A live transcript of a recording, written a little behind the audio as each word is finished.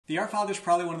The Our Father is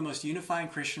probably one of the most unifying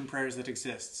Christian prayers that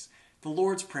exists. The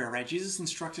Lord's Prayer, right? Jesus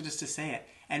instructed us to say it,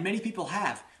 and many people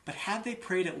have, but have they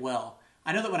prayed it well?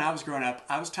 I know that when I was growing up,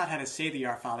 I was taught how to say the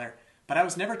Our Father, but I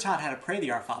was never taught how to pray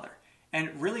the Our Father.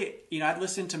 And really, I'd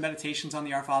listened to meditations on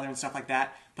the Our Father and stuff like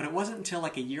that, but it wasn't until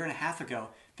like a year and a half ago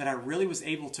that I really was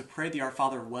able to pray the Our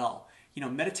Father well.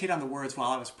 Meditate on the words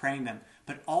while I was praying them,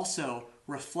 but also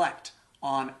reflect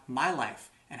on my life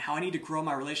and how I need to grow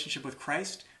my relationship with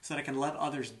Christ so that I can love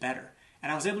others better.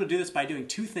 And I was able to do this by doing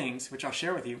two things, which I'll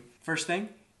share with you. First thing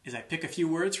is I pick a few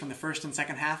words from the first and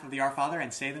second half of the Our Father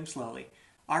and say them slowly.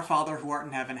 Our Father who art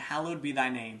in heaven, hallowed be thy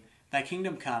name. Thy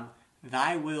kingdom come,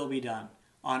 thy will be done,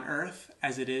 on earth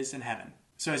as it is in heaven.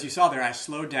 So as you saw there, I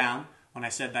slowed down when I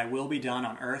said thy will be done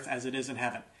on earth as it is in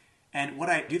heaven. And what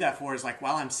I do that for is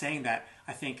while I'm saying that,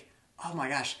 I think, oh my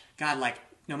gosh, God,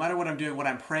 no matter what I'm doing, what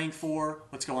I'm praying for,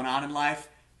 what's going on in life,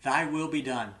 thy will be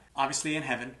done. Obviously in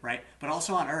heaven, right? But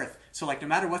also on earth. So no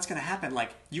matter what's going to happen,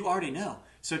 you already know.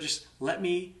 So just let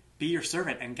me be your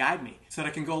servant and guide me so that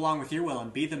I can go along with your will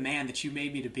and be the man that you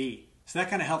made me to be. So that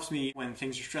kind of helps me when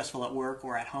things are stressful at work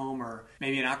or at home or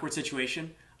maybe an awkward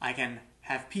situation. I can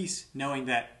have peace knowing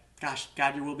that, gosh,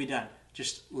 God, your will be done.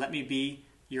 Just let me be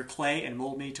your clay and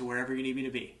mold me to wherever you need me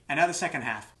to be. And now the second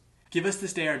half. Give us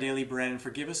this day our daily bread and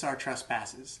forgive us our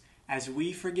trespasses, as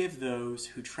we forgive those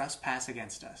who trespass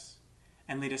against us.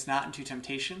 And lead us not into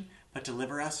temptation, but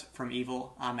deliver us from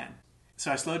evil. Amen.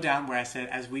 So I slowed down where I said,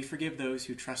 as we forgive those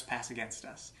who trespass against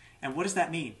us. And what does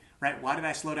that mean, right? Why did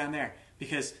I slow down there?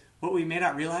 Because what we may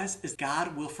not realize is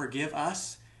God will forgive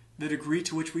us the degree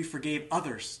to which we forgave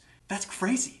others. That's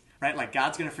crazy, right?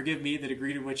 God's going to forgive me the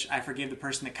degree to which I forgave the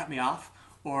person that cut me off,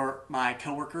 or my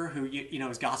coworker who,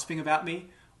 is gossiping about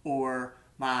me, or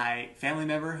my family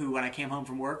member who, when I came home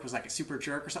from work, was a super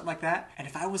jerk or something like that. And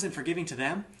if I wasn't forgiving to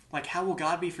them, how will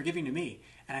God be forgiving to me?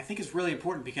 And I think it's really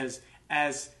important because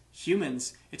as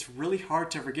humans, it's really hard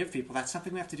to forgive people. That's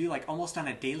something we have to do almost on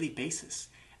a daily basis.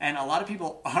 And a lot of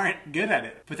people aren't good at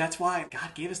it. But that's why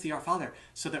God gave us the Our Father,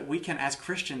 so that we can, as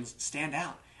Christians, stand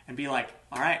out and be all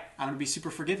right, I'm going to be super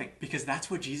forgiving, because that's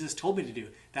what Jesus told me to do.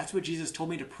 That's what Jesus told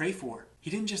me to pray for. He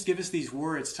didn't just give us these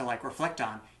words to reflect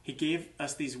on. He gave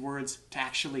us these words to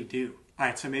actually do. All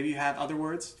right, so maybe you have other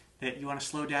words that you want to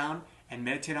slow down and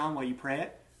meditate on while you pray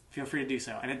it. Feel free to do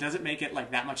so. And it doesn't make it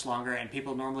that much longer, and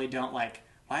people normally don't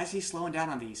why is he slowing down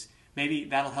on these? Maybe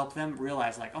that'll help them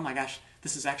realize oh my gosh,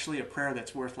 this is actually a prayer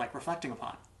that's worth reflecting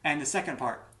upon. And the second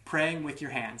part, praying with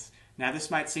your hands. Now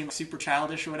this might seem super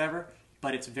childish or whatever,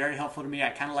 but it's very helpful to me. I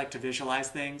kind of like to visualize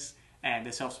things, and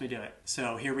this helps me do it.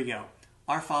 So here we go.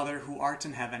 Our Father who art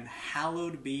in heaven,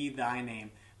 hallowed be thy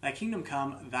name. Thy kingdom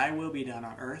come, thy will be done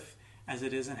on earth as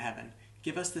it is in heaven.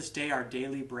 Give us this day our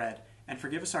daily bread, and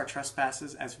forgive us our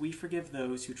trespasses as we forgive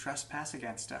those who trespass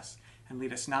against us. And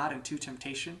lead us not into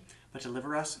temptation, but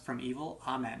deliver us from evil.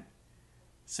 Amen.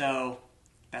 So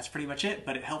that's pretty much it,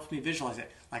 but it helps me visualize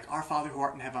it. Our Father who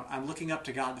art in heaven, I'm looking up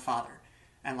to God the Father.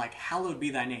 And hallowed be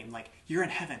thy name. You're in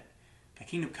heaven. Thy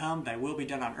kingdom come, thy will be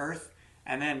done on earth.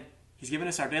 And then he's given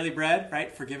us our daily bread,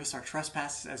 right? Forgive us our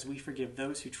trespasses as we forgive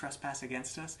those who trespass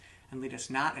against us. And lead us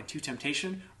not into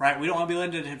temptation, right? We don't want to be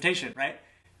led into temptation, right?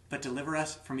 But deliver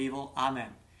us from evil.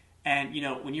 Amen. And,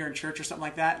 when you're in church or something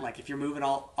like that, if you're moving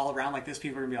all around like this,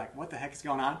 people are going to be what the heck is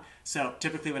going on? So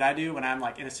typically what I do when I'm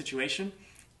in a situation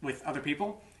with other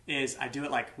people is I do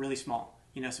it really small,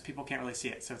 so people can't really see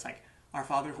it. So it's Our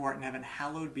Father who art in heaven,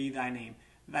 hallowed be thy name.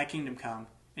 Thy kingdom come.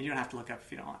 And you don't have to look up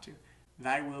if you don't want to.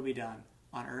 Thy will be done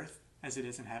on earth as it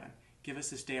is in heaven. Give us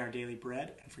this day our daily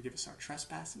bread, and forgive us our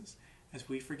trespasses as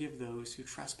we forgive those who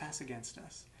trespass against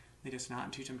us. Lead us not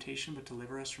into temptation, but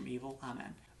deliver us from evil.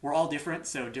 Amen. We're all different,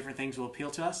 so different things will appeal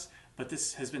to us, but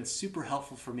this has been super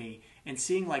helpful for me in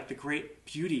seeing the great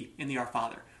beauty in the Our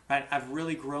Father, right? I've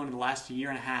really grown in the last year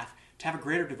and a half to have a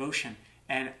greater devotion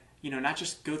and not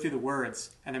just go through the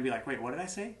words and then be wait, what did I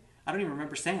say? I don't even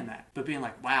remember saying that. But being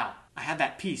wow, I have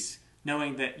that peace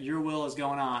knowing that your will is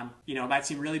going on. It might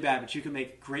seem really bad, but you can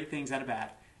make great things out of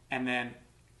bad. And then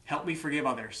help me forgive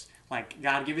others.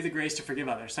 God, give me the grace to forgive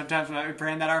others. Sometimes when I'm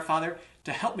praying that Our Father,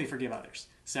 to help me forgive others.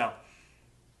 So,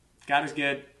 God is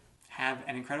good. Have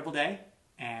an incredible day,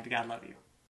 and God love you.